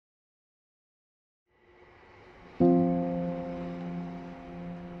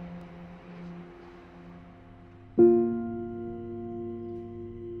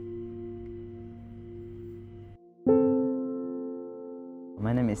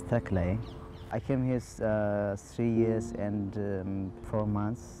is Teckle. I came here 3 years and 4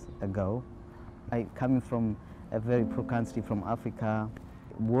 months ago. I coming from a very poor country from Africa.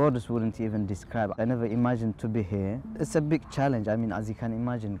 Words wouldn't even describe. I never imagined to be here. It's a big challenge. I mean, as you can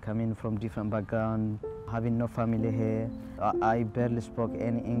imagine, coming from different background, having no family here. I barely spoke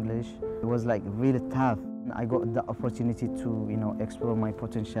any English. It was like really tough. I got the opportunity to, explore my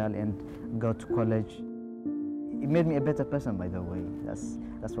potential and go to college. It made me a better person, by the way.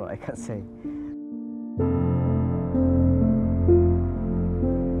 That's what I can say.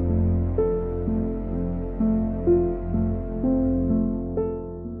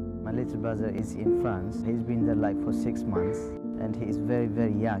 My little brother is in France. He's been there like for 6 months, and he is very,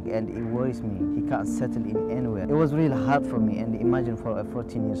 very young, and it worries me. He can't settle in anywhere. It was really hard for me, and imagine for a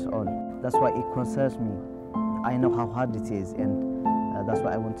 14 years old. That's why it concerns me. I know how hard it is, and that's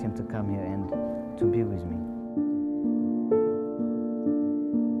why I want him to come here and to be with me.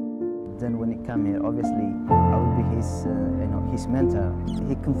 Then when he come here, obviously I will be his, his mentor.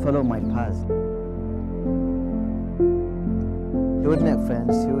 He can follow my path. He would make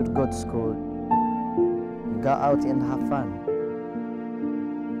friends. He would go to school, go out and have fun.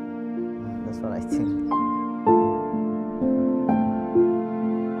 That's what I think.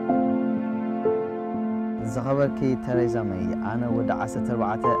 زخبركي تريزا مي أنا ود 14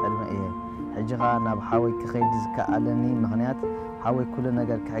 عدمي إيه حجها أنا بحاول كخيد كألني مهنيات حاول كل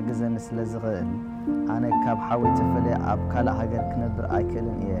نجار كعجزة نسل زغل أنا كبحاول تفلي أبكال حجر كنبر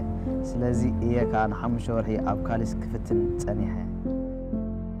أكلن إيه سلازي إيه كأنا حمشور هي أبكال سكفتن تانيها.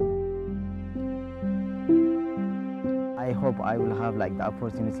 I hope I will have like the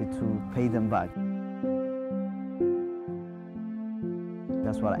opportunity to pay them back.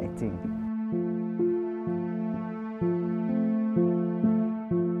 That's what I think.